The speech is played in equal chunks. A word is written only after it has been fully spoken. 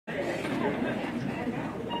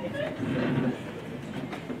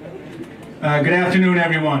Good afternoon,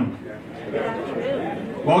 everyone.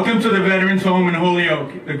 Welcome to the Veterans Home in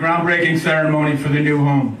Holyoke, the groundbreaking ceremony for the new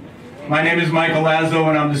home. My name is Michael Lazo,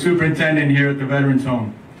 and I'm the superintendent here at the Veterans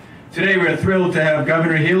Home. Today, we're thrilled to have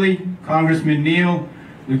Governor Healey, Congressman Neal,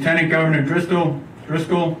 Lieutenant Governor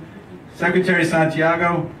Driscoll, Secretary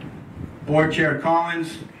Santiago, Board Chair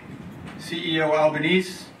Collins, CEO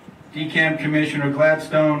Albanese, DCAM Commissioner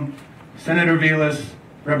Gladstone, Senator Velis,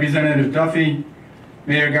 Representative Duffy,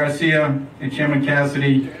 Mayor Garcia, and Chairman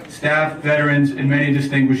Cassidy, staff, veterans, and many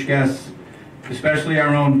distinguished guests, especially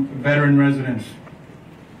our own veteran residents.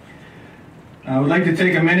 I would like to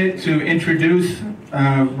take a minute to introduce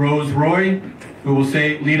Rose Roy, who will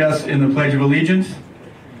lead us in the Pledge of Allegiance.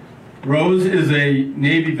 Rose is a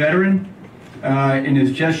Navy veteran and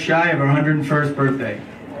is just shy of her 101st birthday.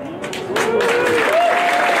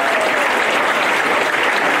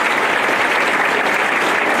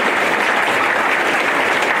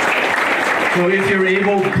 So if you're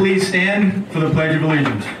able, please stand for the Pledge of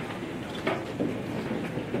Allegiance.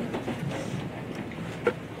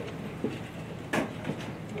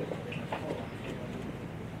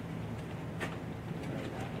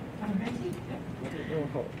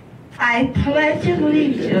 I pledge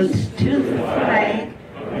allegiance to the flag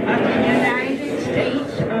of the United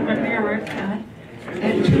States of America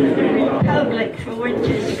and to the republic for which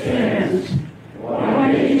it stands,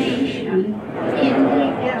 one nation,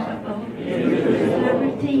 indivisible, with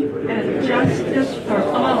liberty and justice for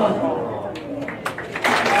all.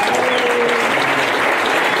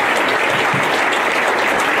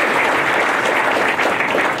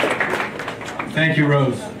 Thank you,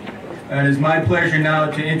 Rose. It is my pleasure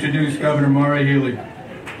now to introduce Governor Maura Healey.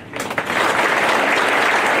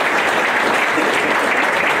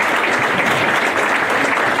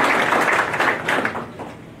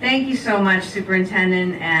 Thank you so much,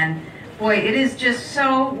 Superintendent, and boy, it is just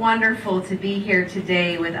so wonderful to be here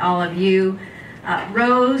today with all of you.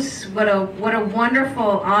 Rose, what a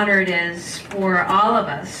wonderful honor it is for all of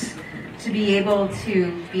us to be able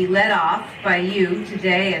to be led off by you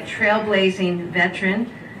today, a trailblazing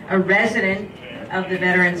veteran, a resident of the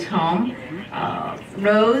Veterans Home.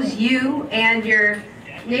 Rose, you and your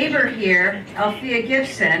neighbor here, Althea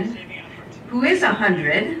Gibson, who is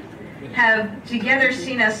 100, have together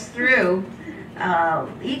seen us through,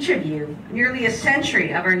 each of you, nearly a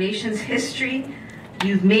century of our nation's history.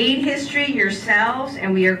 You've made history yourselves,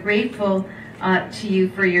 and we are grateful to you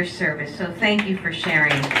for your service. So thank you for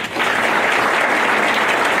sharing.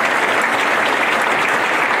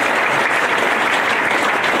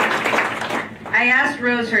 I asked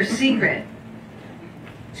Rose her secret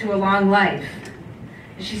to a long life.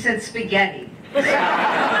 She said spaghetti.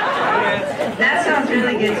 That sounds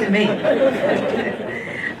really good to me.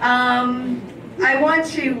 I want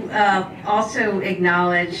to also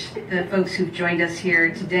acknowledge the folks who've joined us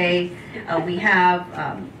here today. We have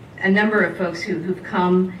a number of folks who've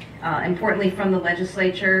come, importantly from the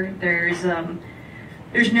legislature. There's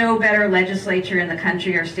no better legislature in the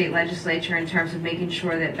country, our state legislature, in terms of making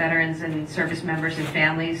sure that veterans and service members and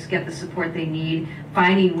families get the support they need,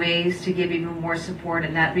 finding ways to give even more support,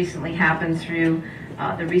 and that recently happened through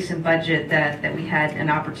the recent budget that we had an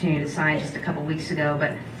opportunity to sign just a couple weeks ago.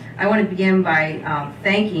 But I want to begin by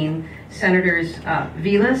thanking Senators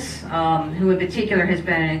Velis, who in particular has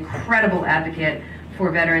been an incredible advocate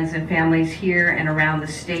for veterans and families here and around the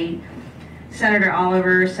state. Senator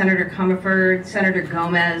Oliver, Senator Commodore, Senator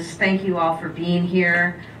Gomez, thank you all for being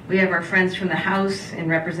here. We have our friends from the House and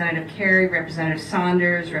Representative Carey, Representative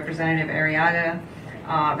Saunders, Representative Arriaga,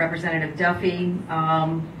 Representative Duffy.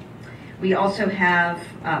 We also have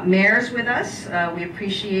mayors with us. We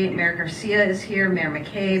appreciate Mayor Garcia is here, Mayor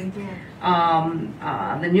McCabe,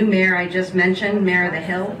 the new mayor I just mentioned, Mayor of the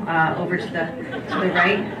Hill, over to the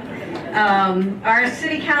right. Our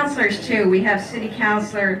city councilors too. We have City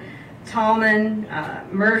Councilor Tallman,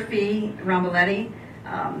 Murphy, Ramboletti,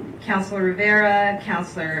 Councilor Rivera,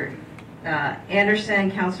 Councilor Anderson,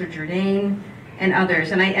 Councilor Jourdain, and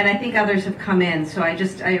others. And I think others have come in. So I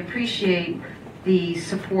appreciate the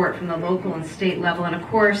support from the local and state level, and of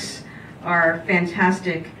course our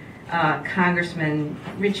fantastic Congressman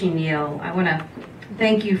Richie Neal. I want to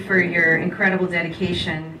thank you for your incredible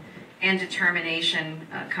dedication and determination,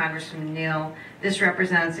 Congressman Neal. This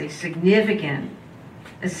represents a significant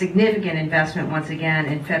investment once again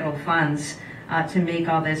in federal funds to make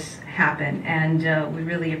all this happen, and we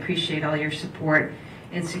really appreciate all your support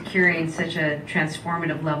in securing such a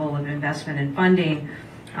transformative level of investment and funding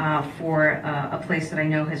for a place that I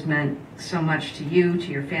know has meant so much to you, to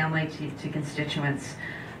your family, to constituents.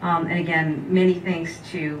 And again, many thanks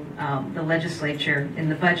to the legislature in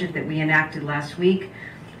the budget that we enacted last week.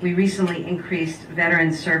 we recently increased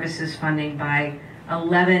Veterans Services funding by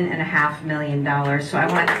 $11.5 million. So I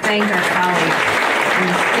want to thank our colleagues in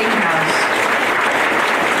the State House,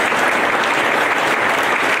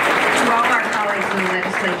 to all our colleagues in the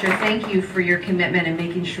legislature, thank you for your commitment in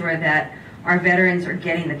making sure that our veterans are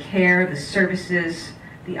getting the care, the services,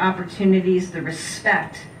 the opportunities, the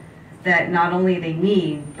respect that not only they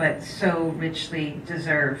need, but so richly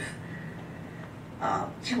deserve.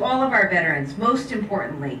 To all of our veterans, most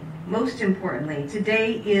importantly,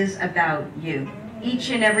 today is about you.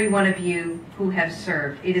 Each and every one of you who have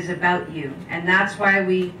served, it is about you. And that's why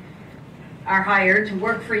we are hired to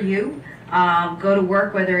work for you, go to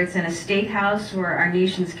work, whether it's in a state house or our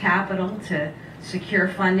nation's capital, to secure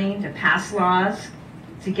funding, to pass laws,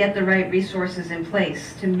 to get the right resources in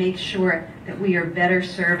place, to make sure that we are better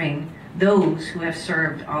serving those who have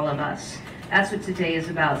served all of us. That's what today is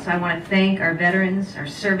about. So I want to thank our veterans, our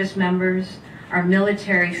service members, our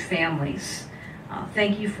military families.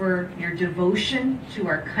 Thank you for your devotion to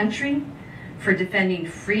our country, for defending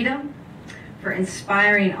freedom, for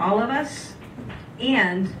inspiring all of us,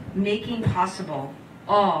 and making possible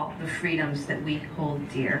all the freedoms that we hold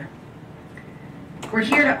dear. We're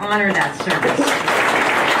here to honor that service.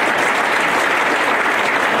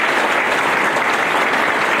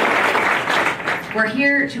 We're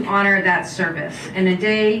here to honor that service. In a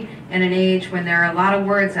day and an age when there are a lot of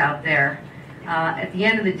words out there, at the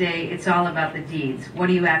end of the day, it's all about the deeds. What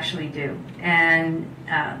do you actually do? And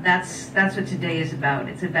that's what today is about.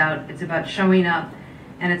 It's about showing up,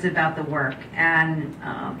 and it's about the work. And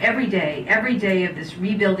every day of this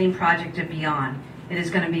rebuilding project and beyond, it is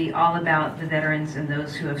going to be all about the veterans and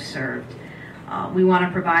those who have served. We want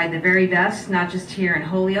to provide the very best, not just here in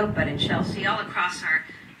Holyoke, but in Chelsea, all across our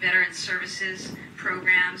veteran services,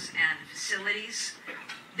 programs, and facilities.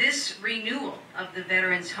 This renewal of the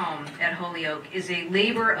Veterans Home at Holyoke is a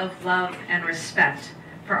labor of love and respect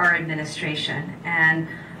for our administration. And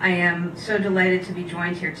I am so delighted to be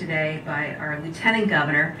joined here today by our Lieutenant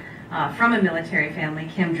Governor from a military family,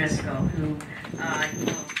 Kim Driscoll, who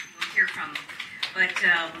we'll hear from. But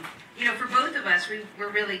you know, for both of us, we're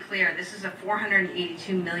really clear. This is a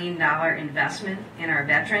 $482 million investment in our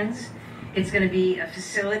veterans. It's going to be a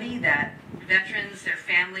facility that veterans, their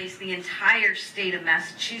families, the entire state of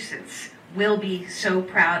Massachusetts will be so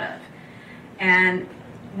proud of. And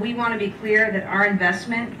we want to be clear that our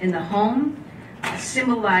investment in the home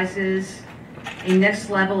symbolizes a next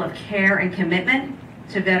level of care and commitment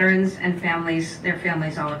to veterans and families, their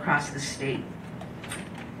families all across the state.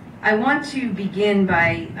 I want to begin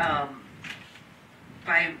by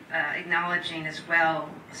acknowledging as well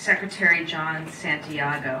Secretary John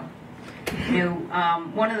Santiago. You know,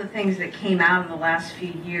 one of the things that came out of the last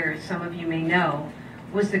few years, some of you may know,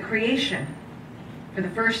 was the creation, for the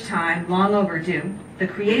first time, long overdue, the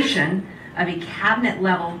creation of a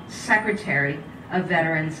cabinet-level Secretary of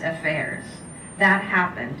Veterans Affairs. That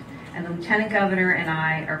happened, and the Lieutenant Governor and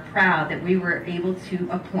I are proud that we were able to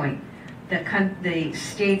appoint the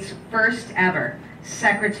state's first ever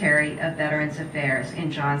Secretary of Veterans Affairs in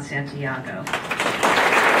John Santiago.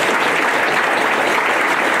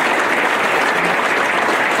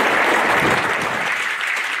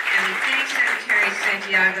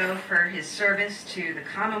 Santiago for his service to the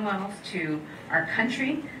Commonwealth, to our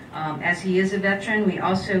country. As he is a veteran, we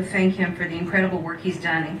also thank him for the incredible work he's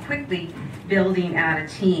done in quickly building out a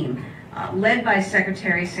team. Led by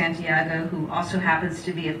Secretary Santiago, who also happens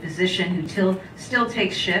to be a physician who still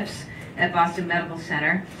takes shifts at Boston Medical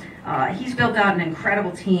Center. He's built out an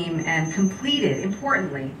incredible team and completed,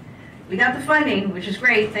 importantly, we got the funding, which is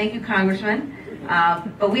great, thank you, Congressman.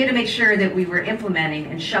 But we had to make sure that we were implementing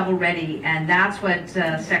and shovel ready, and that's what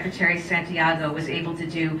Secretary Santiago was able to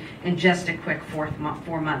do in just a quick 4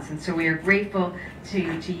 months. And so we are grateful to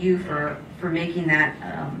you for making that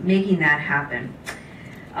happen.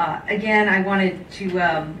 Again, I wanted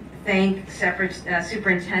to thank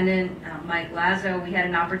Superintendent Mike Lazo. We had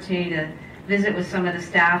an opportunity to visit with some of the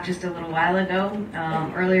staff just a little while ago.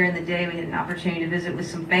 Earlier in the day, we had an opportunity to visit with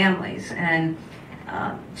some families, and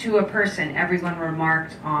to a person, everyone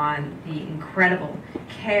remarked on the incredible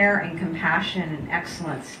care and compassion and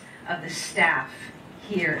excellence of the staff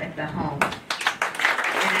here at the home.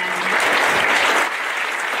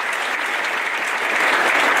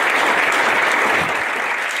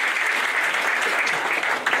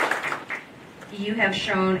 You have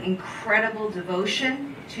shown incredible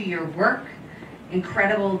devotion to your work,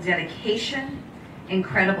 incredible dedication,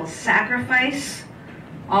 incredible sacrifice,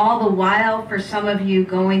 all the while for some of you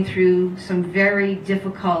going through some very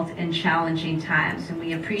difficult and challenging times. And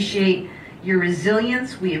we appreciate your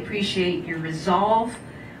resilience, we appreciate your resolve,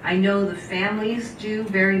 I know the families do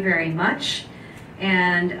very, very much,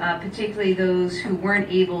 and particularly those who weren't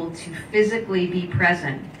able to physically be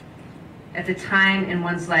present at the time in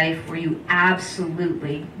one's life where you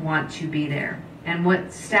absolutely want to be there. And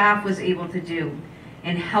what staff was able to do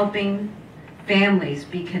in helping families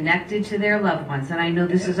be connected to their loved ones. And I know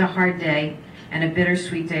this is a hard day and a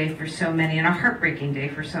bittersweet day for so many and a heartbreaking day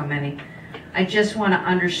for so many. I just want to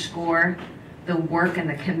underscore the work and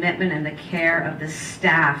the commitment and the care of the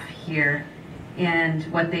staff here and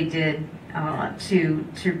what they did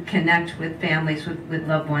to connect with families, with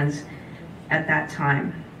loved ones at that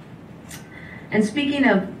time. And speaking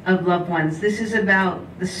of loved ones, this is about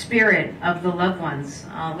the spirit of the loved ones,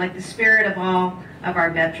 like the spirit of all of our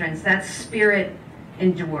veterans. That spirit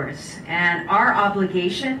endures. And our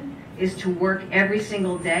obligation is to work every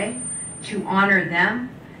single day to honor them,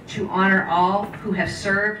 to honor all who have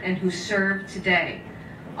served and who serve today.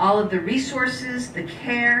 All of the resources, the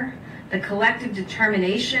care, the collective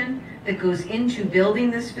determination that goes into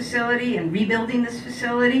building this facility and rebuilding this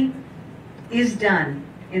facility is done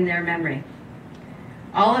in their memory.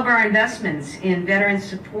 All of our investments in veteran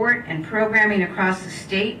support and programming across the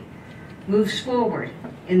state moves forward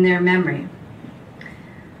in their memory.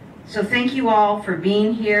 So thank you all for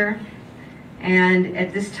being here. And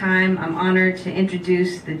at this time, I'm honored to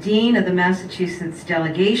introduce the Dean of the Massachusetts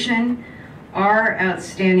delegation, our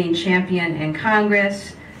outstanding champion in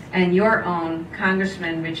Congress, and your own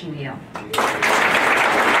Congressman Richie Neal.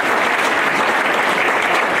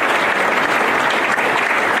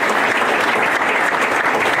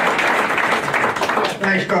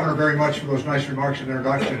 Thanks, Governor, very much for those nice remarks and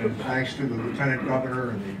introduction, and thanks to the Lieutenant Governor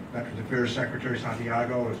and the Veterans Affairs Secretary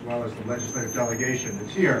Santiago, as well as the legislative delegation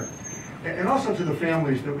that's here, and also to the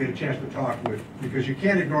families that we had a chance to talk with, because you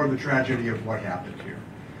can't ignore the tragedy of what happened here.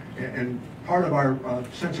 And part of our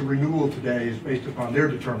sense of renewal today is based upon their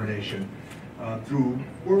determination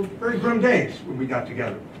were very grim days when we got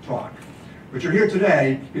together to talk. But you're here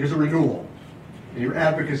today because of renewal, and your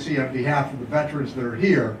advocacy on behalf of the veterans that are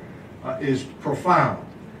here is profound.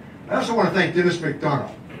 I also want to thank Dennis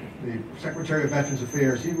McDonough, the Secretary of Veterans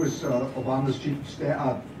Affairs. He was Obama's chief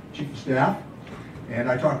of staff, and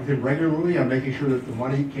I talked with him regularly on making sure that the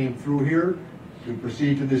money came through here to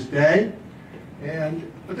proceed to this day.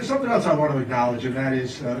 But there's something else I want to acknowledge, and that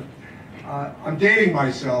is, I'm dating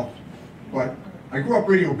myself, but I grew up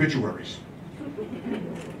reading obituaries.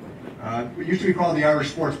 It used to be called the Irish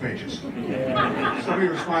sports pages. Some of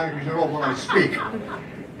you are smiling because you know what I speak.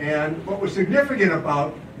 And what was significant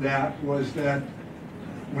about that was that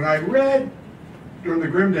when I read during the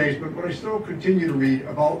grim days, but what I still continue to read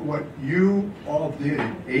about what you all did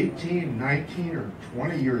at 18, 19, or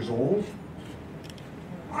 20 years old,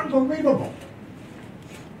 unbelievable.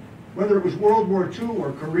 Whether it was World War II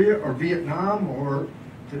or Korea or Vietnam or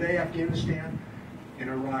today Afghanistan and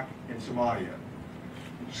Iraq and Somalia.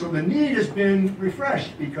 So the need has been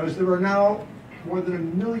refreshed because there are now more than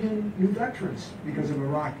 1 million new veterans because of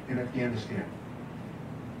Iraq and Afghanistan.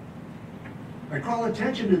 I call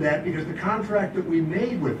attention to that because the contract that we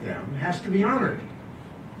made with them has to be honored.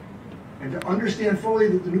 And to understand fully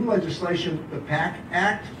that the new legislation, the PAC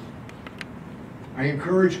Act, I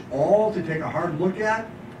encourage all to take a hard look at.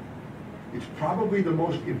 It's probably the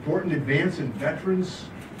most important advance in veterans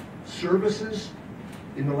services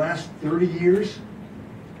in the last 30 years.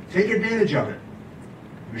 Take advantage of it.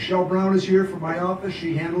 Michelle Brown is here from my office.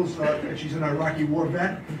 She handles, she's an Iraqi war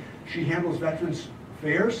vet. She handles Veterans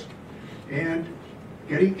Affairs. And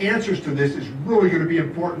getting answers to this is really going to be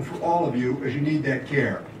important for all of you as you need that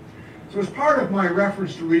care. So as part of my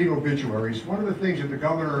reference to reading obituaries, one of the things that the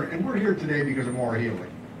governor, and we're here today because of Maura Healey.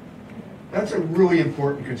 That's a really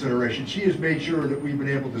important consideration. She has made sure that we've been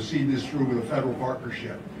able to see this through with a federal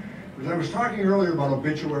partnership. As I was talking earlier about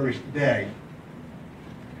obituaries today,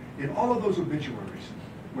 in all of those obituaries,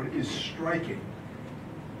 what is striking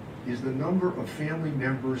is the number of family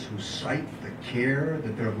members who cite the care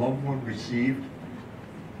that their loved one received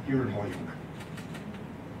here in Holyoke.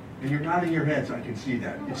 And you're nodding your heads, I can see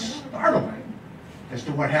that. It's startling as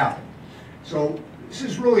to what happened. So this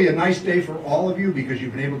is really a nice day for all of you because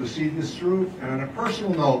you've been able to see this through. And on a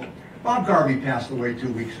personal note, Bob Garvey passed away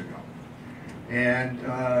 2 weeks ago. And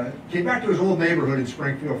came back to his old neighborhood in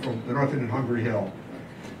Springfield from the North End and Hungry Hill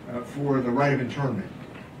for the rite of interment.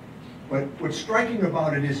 But what's striking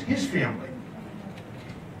about it is his family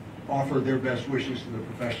offered their best wishes to the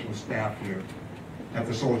professional staff here at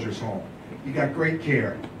the Soldiers' Home. He got great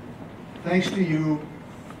care. Thanks to you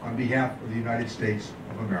on behalf of the United States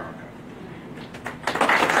of America.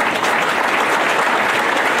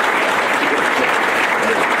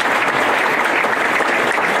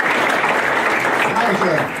 That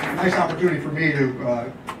was nice opportunity for me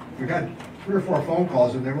to, we had 3 or 4 phone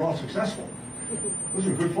calls and they were all successful. Those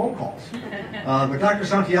are good phone calls. But Dr.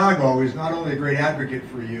 Santiago is not only a great advocate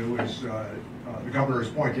for you, as the governor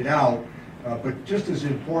has pointed out, but just as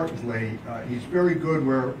importantly, he's very good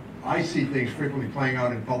where I see things frequently playing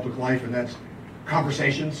out in public life, and that's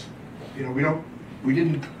conversations. You know, we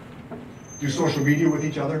didn't do social media with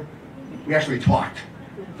each other. We actually talked.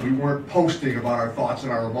 We weren't posting about our thoughts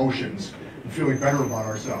and our emotions and feeling better about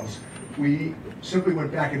ourselves. We simply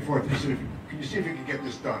went back and forth and said, can you see if you can get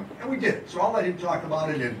this done? And we did. So I'll let him talk about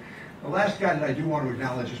it. And the last guy that I do want to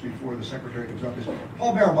acknowledge just before the secretary comes up is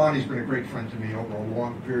Paul Barabani's been a great friend to me over a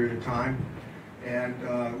long period of time. And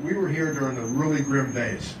we were here during the really grim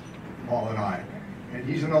days, Paul and I. And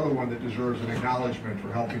he's another one that deserves an acknowledgement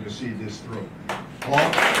for helping to see this through. Paul?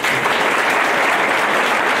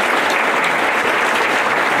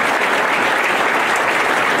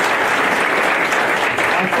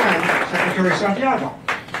 My friend, Secretary Santiago.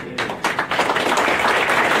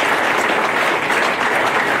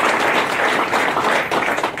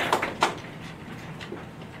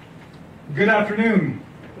 Good afternoon.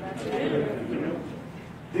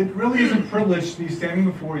 It really is a privilege to be standing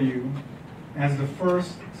before you as the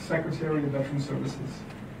first Secretary of Veterans Services,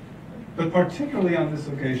 but particularly on this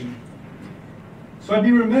occasion. So I'd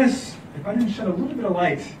be remiss if I didn't shed a little bit of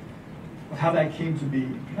light of how that came to be.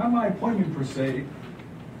 Not my appointment per se,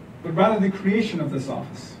 but rather the creation of this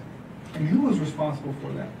office and who was responsible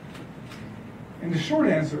for that. And the short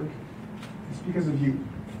answer is because of you.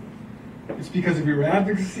 It's because of your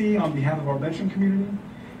advocacy on behalf of our veteran community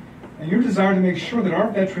and your desire to make sure that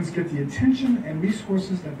our veterans get the attention and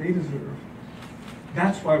resources that they deserve.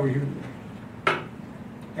 That's why we're here today.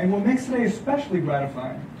 And what makes today especially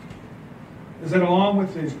gratifying is that along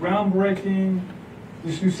with today's groundbreaking,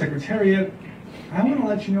 this new secretariat, I want to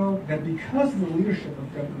let you know that because of the leadership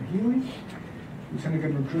of Governor Healey, Lieutenant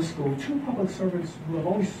Governor Driscoll, 2 public servants who have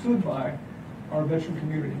always stood by our veteran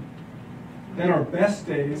community, that our best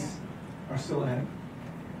days are still ahead.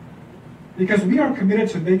 Because we are committed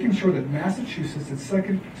to making sure that Massachusetts is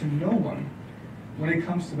second to no one when it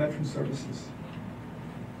comes to veteran services.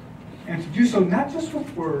 And to do so not just with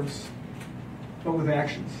words, but with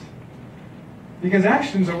actions. Because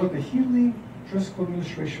actions are what the Healey-Driscoll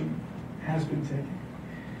administration has been taking.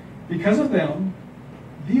 Because of them,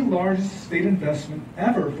 the largest state investment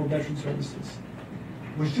ever for veteran services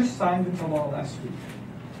was just signed into law last week.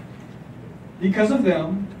 Because of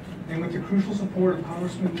them, and with the crucial support of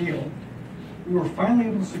Congressman Neal, we were finally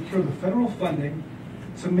able to secure the federal funding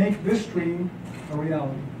to make this dream a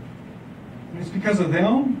reality. And it's because of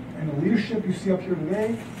them and the leadership you see up here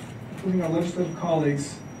today, including our legislative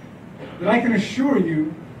colleagues, that I can assure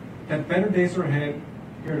you that better days are ahead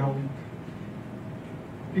here at Holyoke.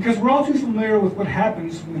 Because we're all too familiar with what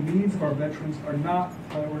happens when the needs of our veterans are not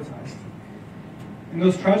prioritized. And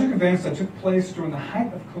those tragic events that took place during the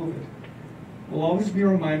height of COVID will always be a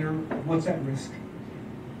reminder of what's at risk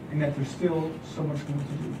and that there's still so much more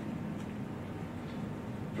to do.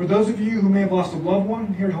 For those of you who may have lost a loved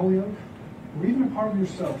one here at Holyoke, or even a part of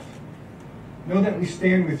yourself, know that we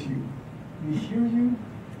stand with you. We hear you,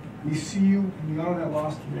 we see you, and we honor that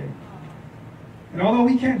loss today. And although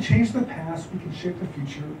we can't change the past, we can shape the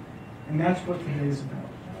future, and that's what today is about.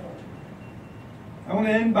 I want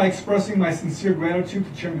to end by expressing my sincere gratitude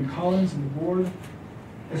to Chairman Collins and the board,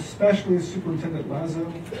 especially Superintendent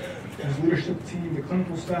Lazo, his leadership team, the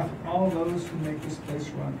clinical staff, and all those who make this place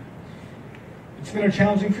run. It's been a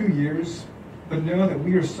challenging few years, but know that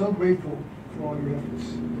we are so grateful for all your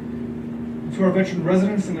efforts. And to our veteran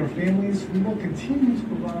residents and their families, we will continue to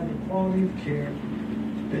provide the quality of care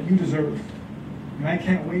that you deserve. And I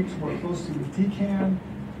can't wait to work closely with DCAN,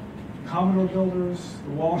 the Commodore builders,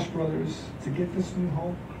 the Walsh brothers, to get this new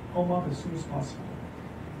home up as soon as possible.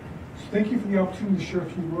 So thank you for the opportunity to share a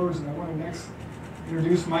few words, and I want to next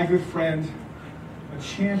introduce my good friend, a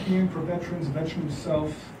champion for veterans, a veteran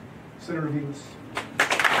himself, Senator Velis.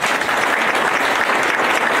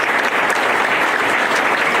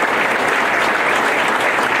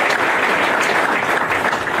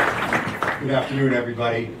 Good afternoon,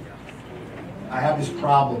 everybody. I have this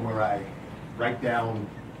problem where I write down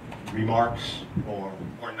remarks or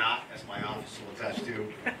not, as my office will attest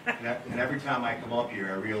to. And every time I come up here,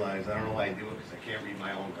 I realize I don't know why I do it because I can't read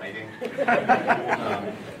my own writing.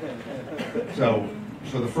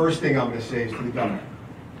 So the first thing I'm going to say is to the governor.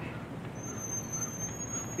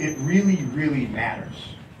 It really, really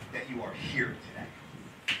matters that you are here today.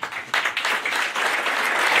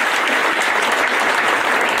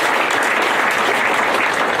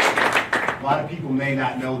 lot of people may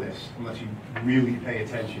not know this unless you really pay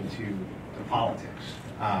attention to politics.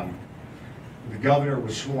 The governor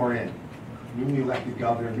was sworn in, newly elected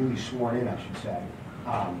governor, newly sworn in, I should say,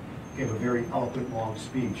 gave a very eloquent, long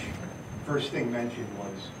speech. First thing mentioned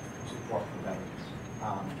was support for veterans.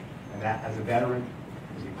 And that, as a veteran,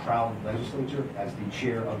 as a proud legislature, as the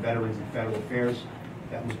chair of Veterans and Federal Affairs,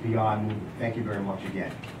 that was beyond moving. Thank you very much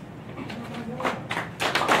again.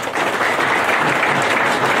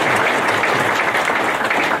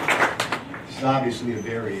 This is obviously a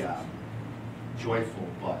very joyful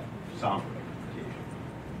but somber occasion.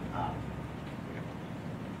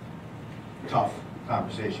 Tough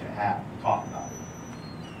conversation to have, to talk about it.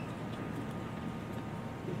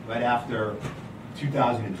 Right after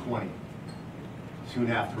 2020,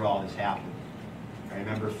 soon after all this happened, I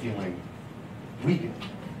remember feeling weakened,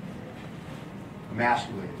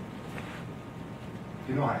 emasculated,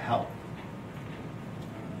 didn't know how to help.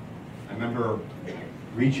 I remember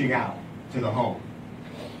reaching out to the home,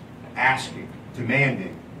 asking,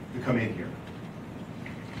 demanding to come in here.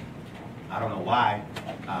 I don't know why.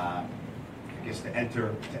 I guess to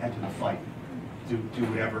enter the fight, do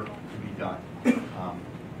whatever can be done.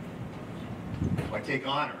 So I take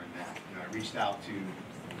honor in that. You know, I reached out to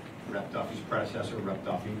Rep. Duffy's predecessor, Rep.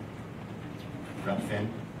 Duffy, Rep. Finn,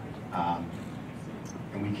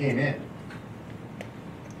 and we came in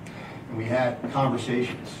and we had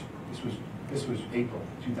conversations. This was April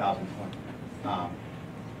 2020,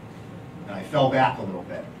 and I fell back a little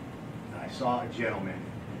bit, and I saw a gentleman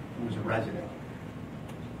who was a resident,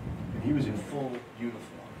 and he was in full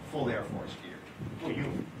uniform, full Air Force gear, full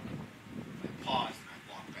uniform. I paused and I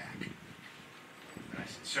walked back, and I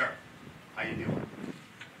said, "Sir, how you doing?"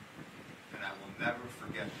 And I will never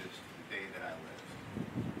forget this to the day that I lived.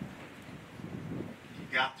 He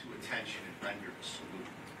got to attention and rendered a salute.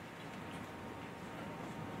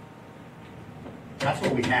 That's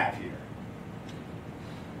what we have here.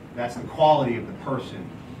 That's the quality of the person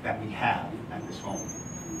that we have at this home.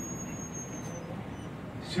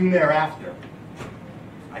 Soon thereafter,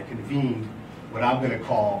 I convened what I'm going to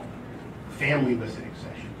call a family listening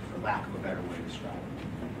session, for lack of a better way to describe it.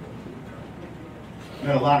 I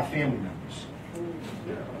met a lot of family members,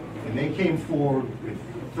 and they came forward with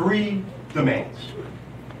 3 demands.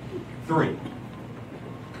 3.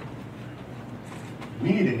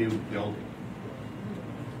 We need a new building.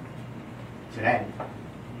 Today,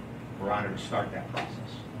 we're honored to start that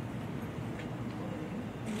process.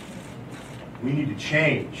 We need to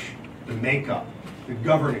change the makeup, the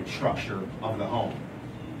governance structure of the home.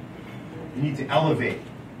 We need to elevate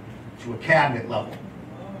to a cabinet level,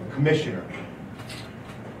 a commissioner,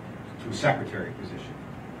 to a secretary position.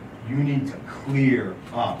 You need to clear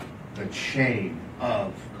up the chain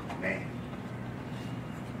of command.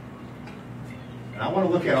 And I want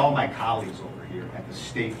to look at all my colleagues over here at the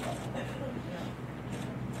state level,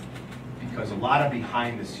 because a lot of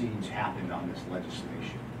behind the scenes happened on this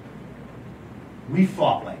legislation. We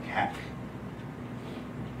fought like heck.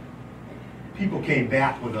 People came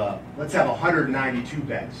back with let's have 192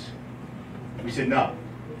 beds. We said, no,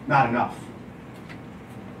 not enough.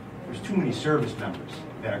 There's too many service members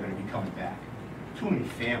that are going to be coming back. Too many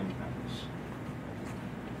family members.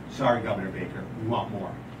 Sorry, Governor Baker, we want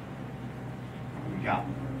more. We got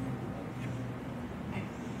them.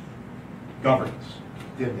 Governance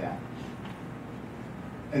did that.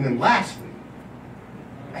 And then lastly,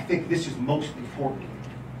 I think this is most important.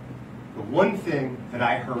 The one thing that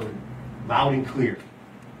I heard loud and clear,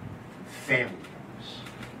 family members,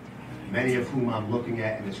 many of whom I'm looking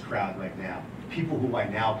at in this crowd right now, people who I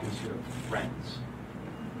now consider friends.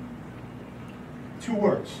 2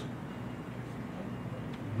 words: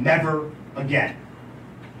 never again.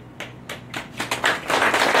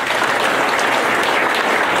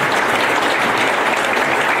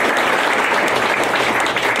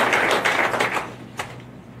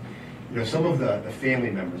 You know, some of the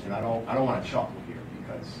family members, and I don't want to chuckle here,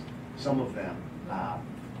 because some of them,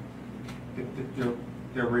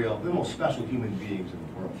 they're real, they're the most special human beings in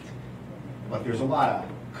the world. But there's a lot of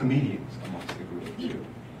comedians amongst the group too.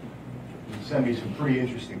 You send me some pretty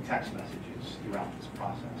interesting text messages throughout this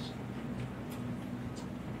process.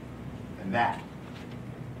 And that,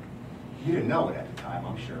 you didn't know it at the time,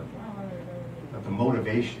 I'm sure, but the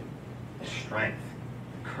motivation, the strength,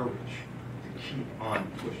 the courage to keep on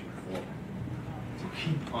pushing forward, to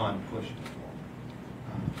keep on pushing forward.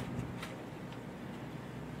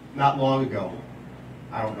 Not long ago,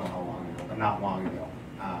 I don't know how long ago, but not long ago,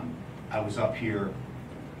 I was up here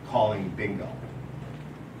calling bingo.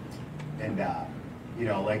 And, you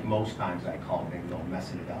know, like most times I call bingo,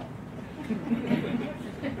 messing it up.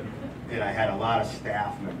 And I had a lot of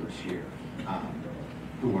staff members here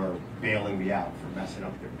who are bailing me out for messing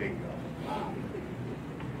up their bingo.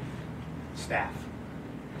 Staff.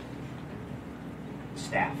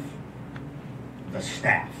 Staff. The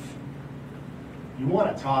staff. You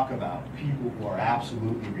want to talk about people who are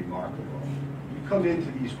absolutely remarkable. You come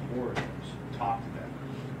into these corridors, talk to them.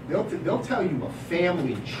 They'll tell you a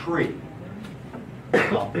family tree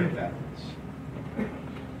about their veterans.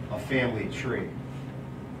 A family tree.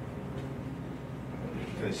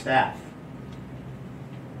 To the staff,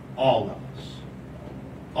 all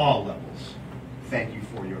levels, thank you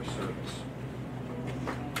for your service.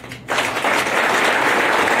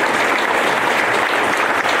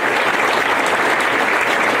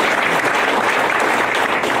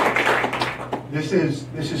 This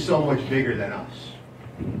is so much bigger than us.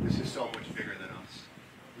 This is so much bigger than us.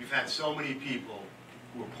 We've had so many people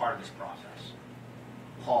who are part of this process.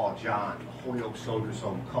 Paul, John, the Holyoke Soldiers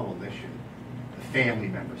Home Coalition, the family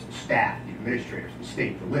members, the staff, the administrators, the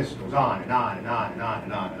state, the list goes on and on and on and on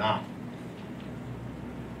and on and on.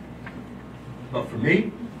 But for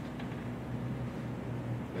me,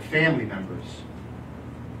 the family members,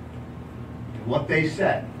 and what they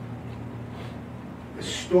said, the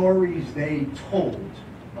stories they told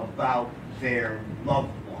about their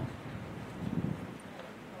loved one.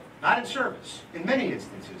 Not in service, in many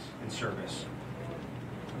instances in service,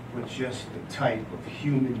 but just the type of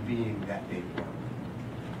human being that they were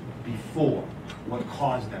before, what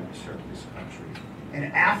caused them to serve this country, and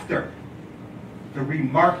after, the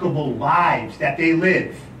remarkable lives that they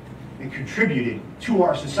lived and contributed to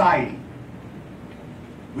our society.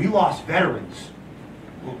 We lost veterans,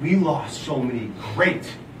 but we lost so many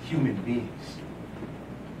great human beings.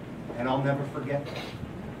 And I'll never forget that.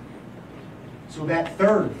 So that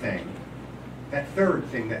third thing that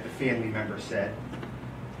the family member said,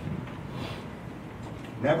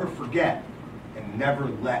 never forget and never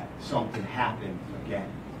let something happen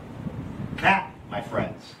again. That, my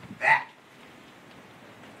friends, that.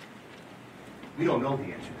 We don't know the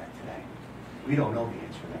answer to that today. We don't know the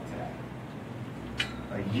answer to that today.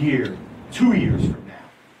 A year, 2 years from now,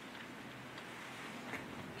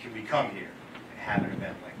 can we come here and have an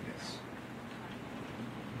event like this?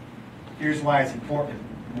 Here's why it's important,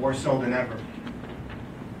 more so than ever.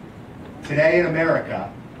 Today in America,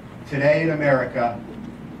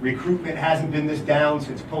 recruitment hasn't been this down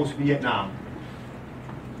since post-Vietnam.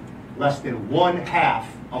 Less than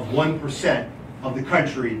 0.5% of the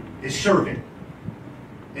country is serving.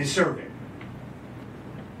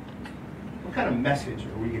 What kind of message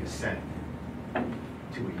are we going to send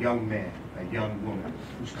to a young man, a young woman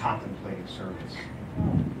who's contemplating service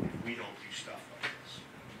if we don't do stuff like this?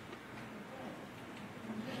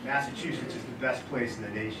 Massachusetts is the best place in the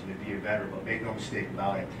nation to be a veteran, but make no mistake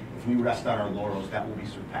about it, if we rest on our laurels, that will be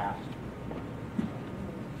surpassed.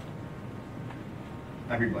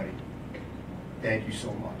 Everybody, thank you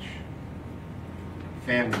so much.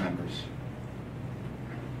 Family members.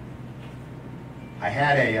 I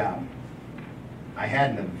had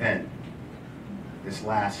an event this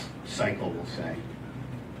last cycle, we'll say,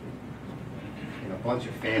 and a bunch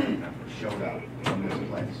of family members showed up from this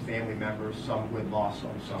place. Family members, some who had lost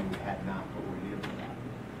some who had not, but were here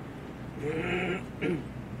for that.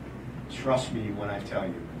 Trust me when I tell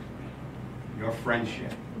you, your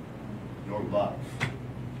friendship, your love,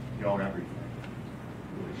 your everything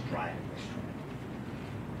was driving this train.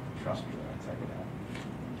 Trust me when I tell you that.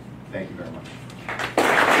 Thank you very much.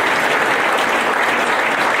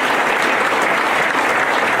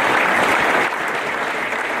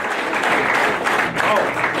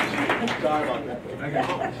 Sorry about that. I got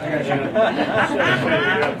you.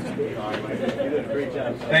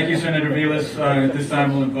 Thank you, Senator Velis. At this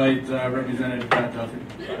time, we'll invite Representative Pat Duffy.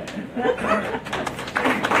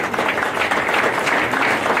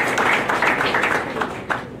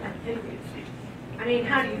 I mean,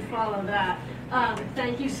 how do you follow that?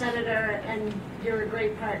 Thank you, Senator, and you're a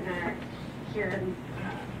great partner here in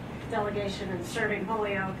delegation and serving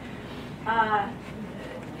Holyoke.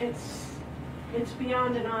 It's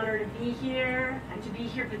beyond an honor to be here and to be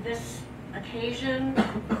here for this occasion.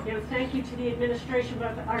 You know, thank you to the administration,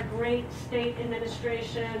 both our great state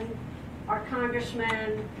administration, our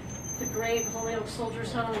congressman, the great Holyoke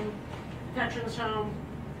Soldiers Home, Veterans Home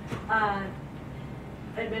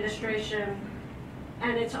administration.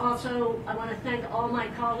 And it's also, I want to thank all my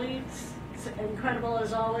colleagues. It's incredible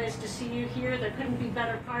as always to see you here. There couldn't be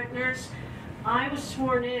better partners. I was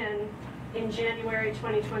sworn in January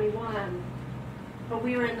 2021, but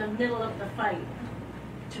we were in the middle of the fight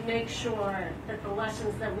to make sure that the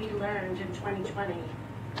lessons that we learned in 2020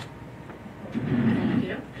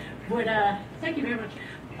 would, thank you very much,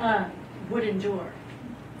 would endure.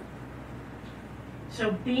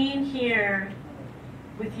 So being here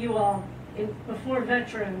with you all before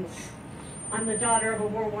veterans, I'm the daughter of a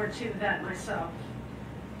World War II vet myself.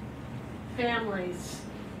 Families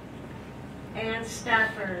and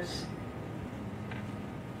staffers.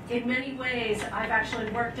 In many ways, I've actually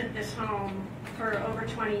worked at this home for over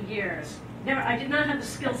 20 years. I did not have the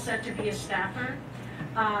skill set to be a staffer,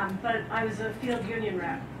 but I was a field union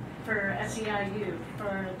rep for SEIU,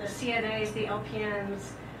 for the CNAs, the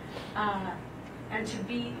LPNs, and to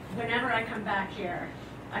be, whenever I come back here,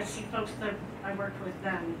 I see folks that I worked with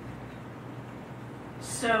then.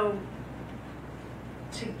 So,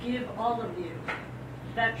 to give all of you,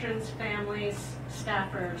 veterans, families,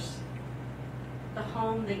 staffers, the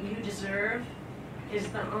home that you deserve is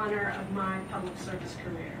the honor of my public service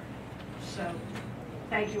career. So,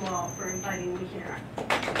 thank you all for inviting me here.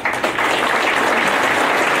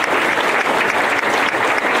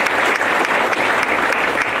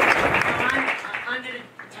 I'm going to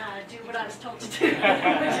do what I was told to do, which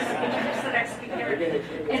is introduce the next speaker.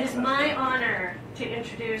 It is my honor to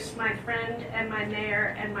introduce my friend and my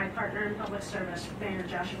mayor and my partner in public service, Mayor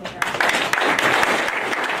Joshua Garcia.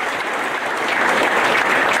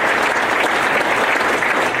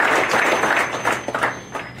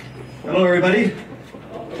 Hello, everybody.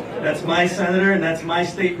 That's my senator, and that's my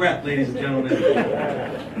state rep, ladies and gentlemen.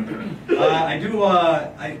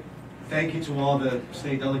 I thank you to all the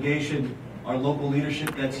state delegation, our local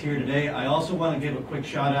leadership that's here today. I also want to give a quick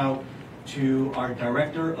shout out to our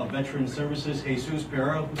Director of Veteran Services, Jesus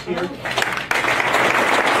Pereira, who's here.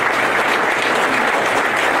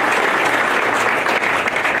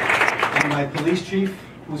 And my police chief,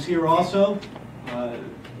 who's here also,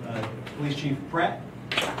 Police Chief Pratt.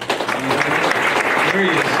 There he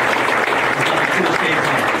is.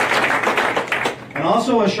 And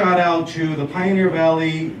also a shout out to the Pioneer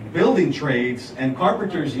Valley Building Trades and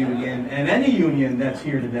Carpenters Union and any union that's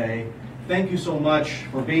here today. Thank you so much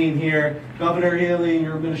for being here. Governor Healey and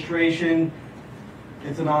your administration,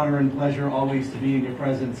 it's an honor and pleasure always to be in your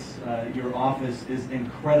presence. Your office is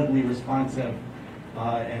incredibly responsive,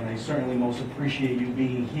 and I certainly most appreciate you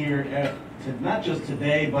being here, not just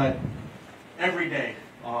today, but every day.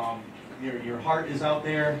 Your heart is out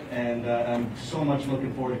there, and I'm so much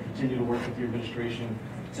looking forward to continue to work with your administration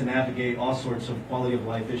to navigate all sorts of quality of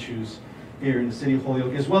life issues here in the city of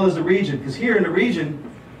Holyoke, as well as the region, because here in the region,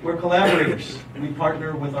 we're collaborators. We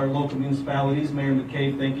partner with our local municipalities. Mayor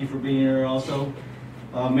McCabe, thank you for being here also.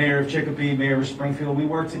 Mayor of Chicopee, Mayor of Springfield, we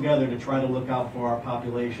work together to try to look out for our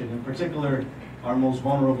population, in particular, our most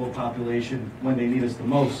vulnerable population when they need us the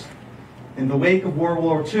most. In the wake of World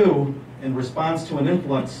War II, in response to an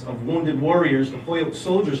influx of wounded warriors, the Holyoke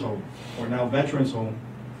Soldiers Home, or now Veterans Home,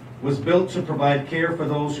 was built to provide care for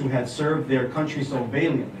those who had served their country so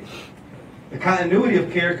valiantly. The continuity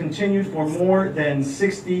of care continued for more than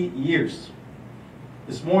 60 years.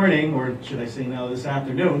 This morning, or should I say now this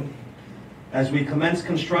afternoon, as we commence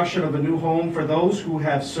construction of a new home for those who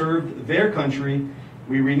have served their country,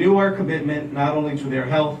 we renew our commitment not only to their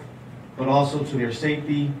health, but also to their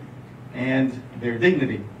safety and their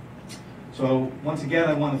dignity. So once again,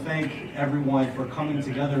 I want to thank everyone for coming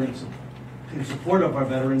together in support of our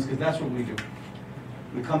veterans, because that's what we do.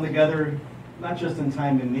 We come together not just in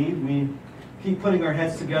time of need, we keep putting our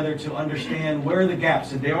heads together to understand where are the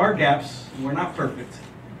gaps. And there are gaps, and we're not perfect.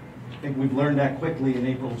 I think we've learned that quickly in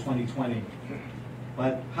April 2020.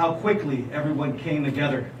 But how quickly everyone came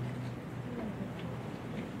together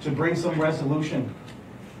to bring some resolution.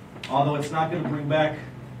 Although it's not going to bring back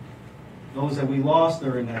those that we lost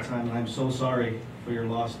during that time, and I'm so sorry for your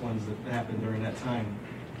lost ones that happened during that time.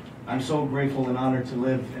 I'm so grateful and honored to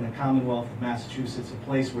live in a Commonwealth of Massachusetts, a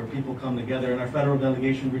place where people come together, and our federal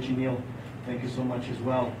delegation, Richie Neal, thank you so much as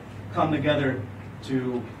well, come together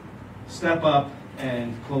to step up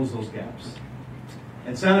and close those gaps.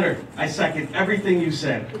 And Senator, I second everything you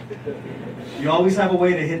said. You always have a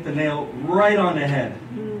way to hit the nail right on the head.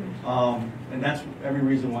 And that's every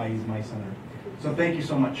reason why he's my senator. So thank you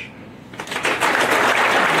so much.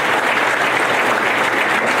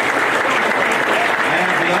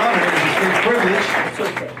 Privilege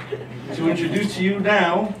to introduce to you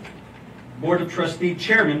now Board of Trustee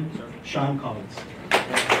Chairman Sean Collins.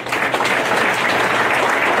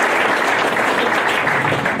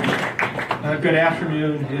 Good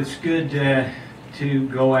afternoon. It's good to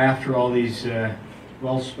go after all these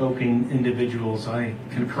well-spoken individuals. I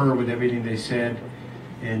concur with everything they said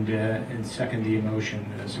and second the emotion.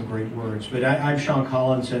 Some great words. But I'm Sean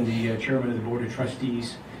Collins, and the chairman of the Board of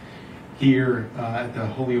Trustees here at the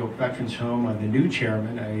Holyoke Veterans Home. I'm the new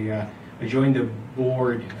chairman. I joined the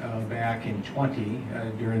board back in 20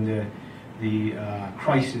 during the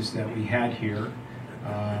crisis that we had here.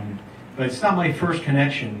 But it's not my first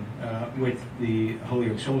connection with the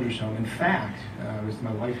Holyoke Soldiers Home. In fact,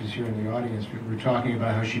 my wife is here in the audience. We were talking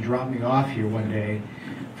about how she dropped me off here one day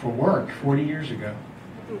for work 40 years ago.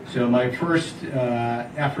 So my first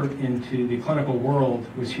effort into the clinical world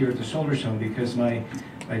was here at the Soldiers Home because my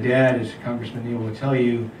dad, as Congressman Neal will tell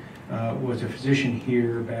you, was a physician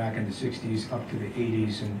here back in the 60s up to the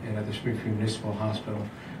 80s and at the Springfield Municipal Hospital.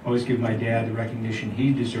 I always give my dad the recognition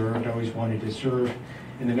he deserved. I always wanted to serve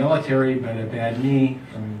in the military, but a bad knee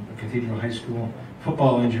from a Cathedral High School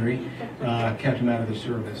football injury kept him out of the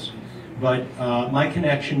service. But my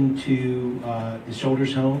connection to the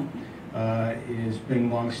Soldiers Home has been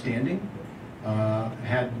long-standing. I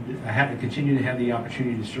had to continue to have the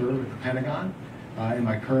opportunity to serve at the Pentagon in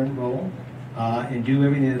my current role and do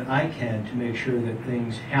everything that I can to make sure that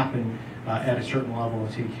things happen at a certain level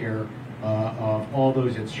and take care of all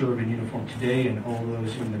those that serve in uniform today and all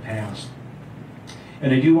those in the past.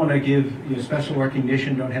 And I do want to give special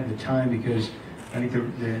recognition. Don't have the time because I think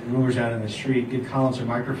the rumors out on the street. Give Collins a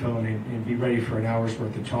microphone and be ready for an hour's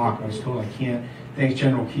worth of talk. I was told I can't. Thanks,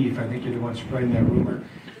 General Keefe. I think you're the one spreading that rumor.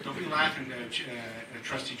 Don't be laughing,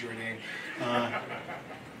 Trustee Jordan.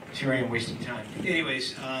 Here I am wasting time.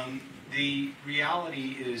 Anyways, the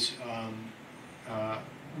reality is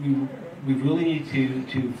we really need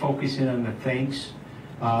to focus in on the thanks,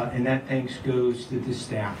 and that thanks goes to the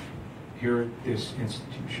staff here at this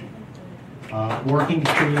institution. Working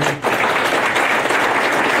through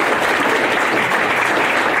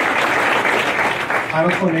I'm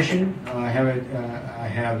a clinician. I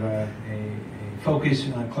have a focus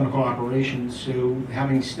on clinical operations, so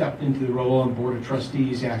having stepped into the role on Board of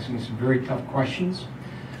Trustees, asking some very tough questions,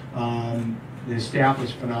 the staff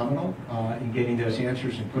was phenomenal in getting those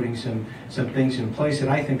answers and putting some things in place that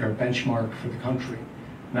I think are benchmark for the country,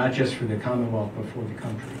 not just for the Commonwealth, but for the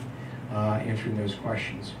country, answering those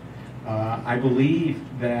questions. I believe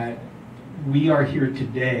that we are here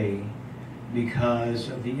today because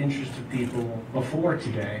of the interest of people before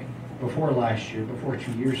today, before last year, before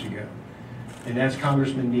 2 years ago. And that's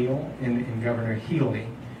Congressman Neal and Governor Healey,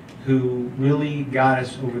 who really got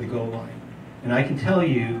us over the goal line. And I can tell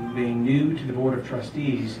you, being new to the Board of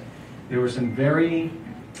Trustees, there were some very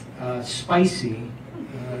spicy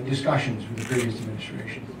discussions with the previous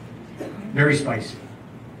administration. Very spicy.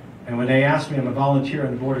 And when they asked me, I'm a volunteer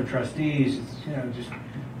on the Board of Trustees, it's, just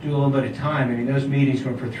do a little bit of time. I mean, those meetings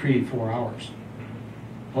went for 3-4 hours,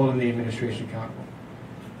 holding the administration accountable.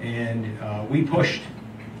 And we pushed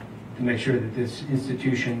to make sure that this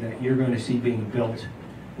institution that you're going to see being built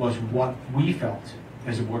was what we felt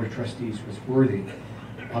as a Board of Trustees was worthy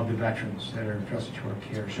of the veterans that are entrusted to our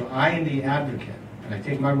care. So I am the advocate, and I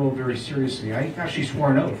take my role very seriously. I actually swore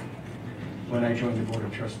an oath when I joined the Board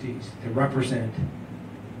of Trustees to represent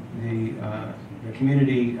the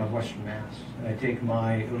community of Western Mass. And I take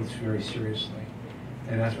my oaths very seriously,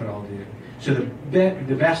 and that's what I'll do. So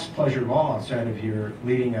the best pleasure of all, outside of your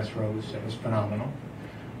leading us, Rose, that was phenomenal,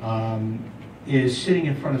 is sitting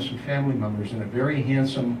in front of some family members and a very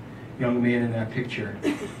handsome young man in that picture.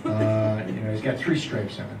 He's got 3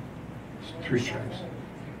 stripes on. 3 stripes.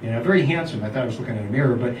 Very handsome. I thought I was looking in a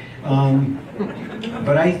mirror, but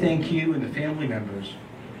I thank you and the family members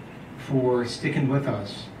for sticking with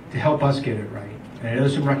us to help us get it right. And I know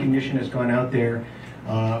some recognition has gone out there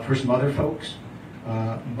for some other folks,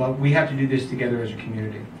 but we have to do this together as a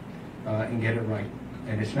community and get it right.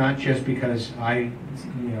 And it's not just because I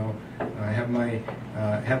have my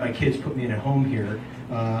kids put me in a home here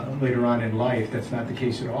later on in life. That's not the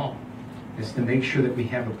case at all. It's to make sure that we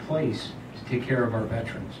have a place to take care of our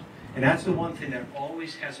veterans. And that's the one thing that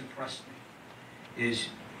always has impressed me, is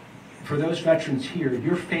for those veterans here,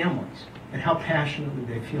 your families, and how passionately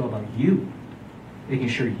they feel about you, making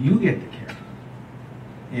sure you get the care.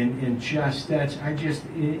 And just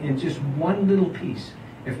one little piece.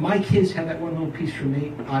 If my kids have that one little piece from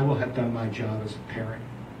me, I will have done my job as a parent.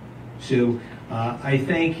 So I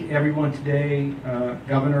thank everyone today,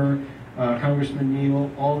 Governor, Congressman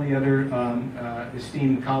Neal, all the other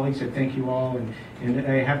esteemed colleagues. I thank you all. And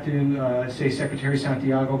I have to say Secretary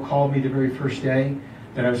Santiago called me the very first day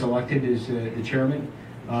that I was elected as the chairman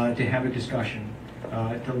to have a discussion,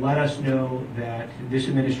 to let us know that this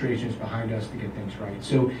administration is behind us to get things right.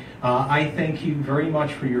 So I thank you very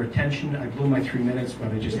much for your attention. I blew my 3 minutes,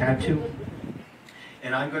 but I just had to.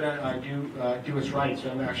 And I'm going to do what's right. So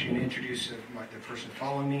I'm actually going to introduce the person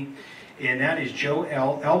following me. And that is Joe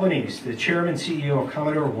Albanese, the chairman and CEO of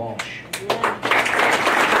Commodore Walsh.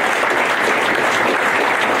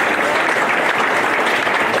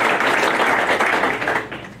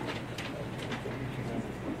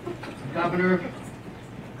 Governor,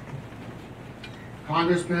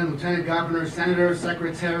 Congressman, Lieutenant Governor, Senator,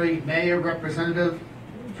 Secretary, Mayor, Representative,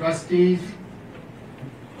 Trustees,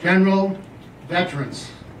 General,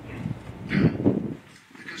 veterans. The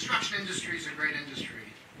construction industry is a great industry.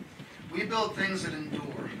 We build things that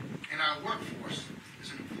endure, and our workforce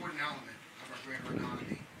is an important element of our greater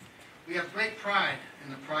economy. We have great pride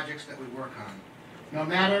in the projects that we work on. No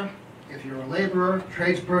matter if you're a laborer,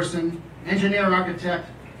 tradesperson, engineer, architect,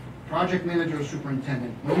 project manager, or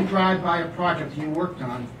superintendent, when you drive by a project you worked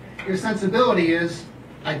on, your sensibility is,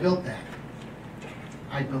 I built that.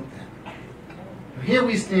 I built that. But here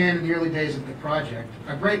we stand in the early days of the project,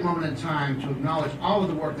 a great moment in time to acknowledge all of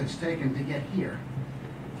the work that's taken to get here.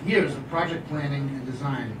 Years of project planning and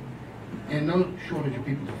design, and no shortage of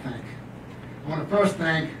people to thank. I want to first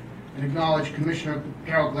thank and acknowledge Commissioner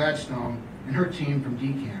Carol Gladstone and her team from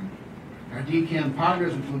DCAM. Our DCAM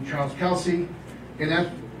partners include Charles Kelsey,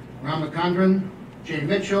 Ganeth Ramachandran, Jay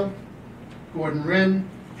Mitchell, Gordon Wren,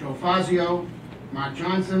 Joe Fazio, Mark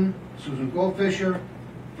Johnson, Susan Goldfisher,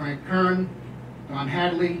 Frank Kern, Don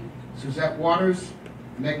Hadley, Suzette Waters,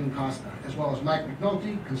 and Megan Costa, as well as Mike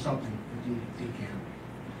McNulty, consulting for DCAM.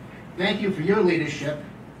 Thank you for your leadership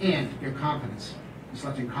and your confidence in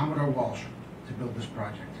selecting Commodore Walsh to build this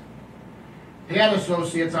project. Payette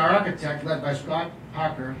Associates, our architect, led by Scott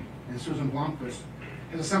Parker and Susan Blomquist,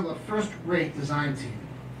 has assembled a first-rate design team,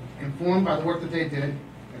 informed by the work that they did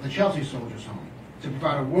at the Chelsea Soldiers Home, to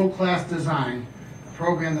provide a world-class design, a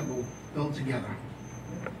program that will build together.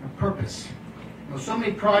 A purpose. You know, so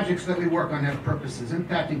many projects that we work on have purposes,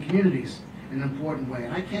 impacting communities in an important way.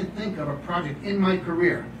 And I can't think of a project in my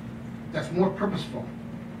career that's more purposeful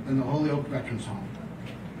than the Holyoke Veterans Home.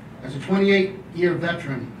 As a 28-year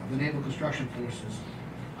veteran of the Naval Construction Forces,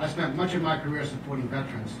 I spent much of my career supporting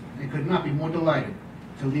veterans and could not be more delighted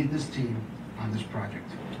to lead this team on this project.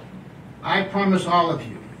 I promise all of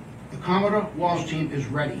you, the Commodore Walsh team is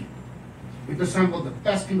ready. We've assembled the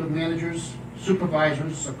best team of managers,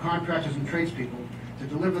 supervisors, subcontractors, and tradespeople to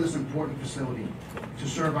deliver this important facility to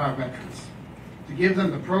serve our veterans, to give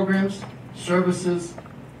them the programs, services,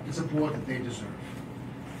 and support that they deserve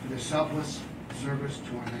for their selfless service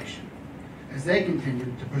to our nation, as they continue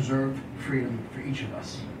to preserve freedom for each of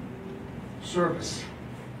us. Service.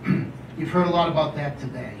 You've heard a lot about that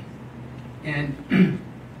today. And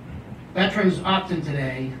veterans often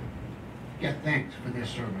today get thanked for their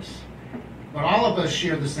service. But all of us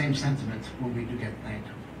share the same sentiment when we do get thanked.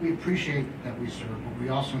 We appreciate that we serve, but we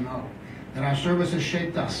also know that our service has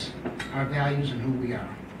shaped us, our values, and who we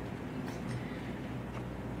are.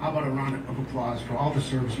 How about a round of applause for all the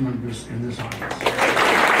service members in this audience?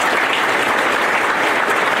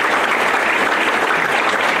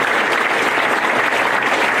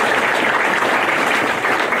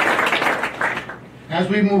 As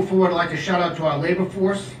we move forward, I'd like to shout out to our labor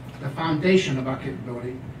force, the foundation of our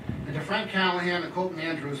capability, and to Frank Callahan and Colton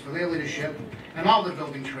Andrews for their leadership and all the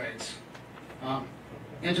building trades.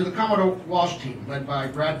 And to the Commodore Walsh team, led by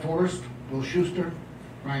Brad Forrest, Will Schuster,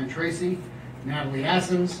 Ryan Tracy, Natalie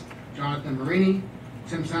Assens, Jonathan Marini,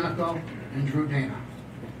 Tim Senecal, and Drew Dana.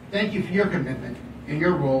 Thank you for your commitment and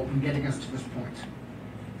your role in getting us to this point.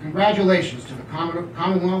 Congratulations to the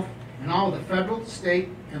Commonwealth and all of the federal, state,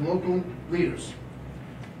 and local leaders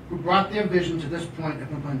who brought their vision to this point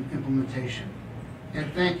of implementation.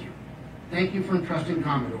 And thank you. Thank you for entrusting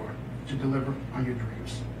Commodore to deliver on your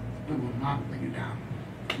dreams. We will not let you down.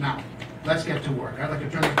 Now, let's get to work. I'd like to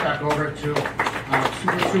turn this back over to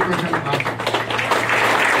Superintendent Lazo.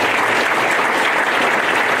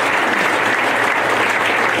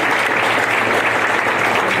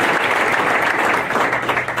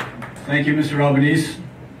 Thank you, Mr. Albanese.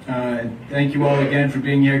 Thank you all again for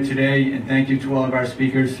being here today, and thank you to all of our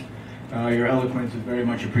speakers. Your eloquence is very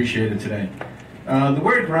much appreciated today. The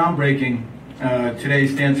word groundbreaking today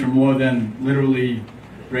stands for more than literally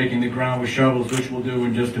breaking the ground with shovels, which we'll do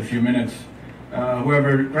in just a few minutes.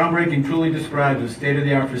 However, groundbreaking truly describes a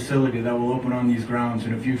state-of-the-art facility that will open on these grounds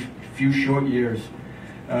in a few short years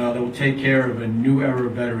that will take care of a new era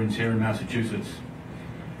of veterans here in Massachusetts.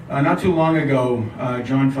 Not too long ago,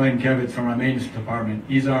 John Feidenkevitz from our maintenance department,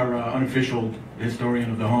 he's our unofficial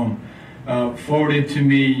historian of the home, forwarded to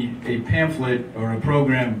me a pamphlet or a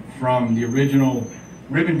program from the original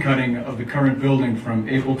ribbon cutting of the current building from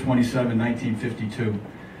April 27, 1952,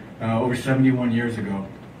 over 71 years ago.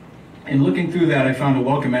 In looking through that, I found a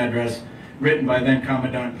welcome address written by then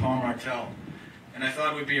Commandant Paul Martel. And I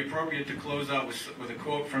thought it would be appropriate to close out with a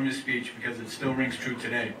quote from his speech because it still rings true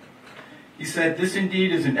today. He said, "This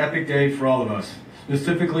indeed is an epic day for all of us,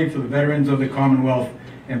 specifically for the veterans of the Commonwealth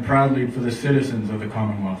and proudly for the citizens of the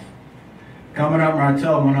Commonwealth." Commandant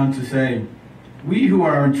Martel went on to say, We who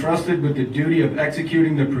are entrusted with the duty of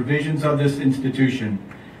executing the provisions of this institution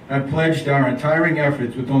have pledged our untiring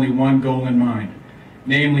efforts with only one goal in mind,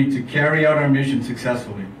 namely to carry out our mission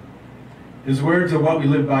successfully. His words are what we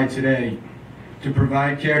live by today, to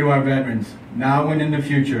provide care to our veterans, now and in the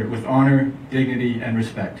future, with honor, dignity, and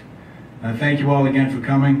respect. Thank you all again for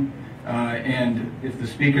coming, and if the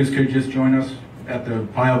speakers could just join us at the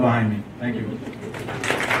pile behind me. Thank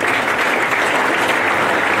you.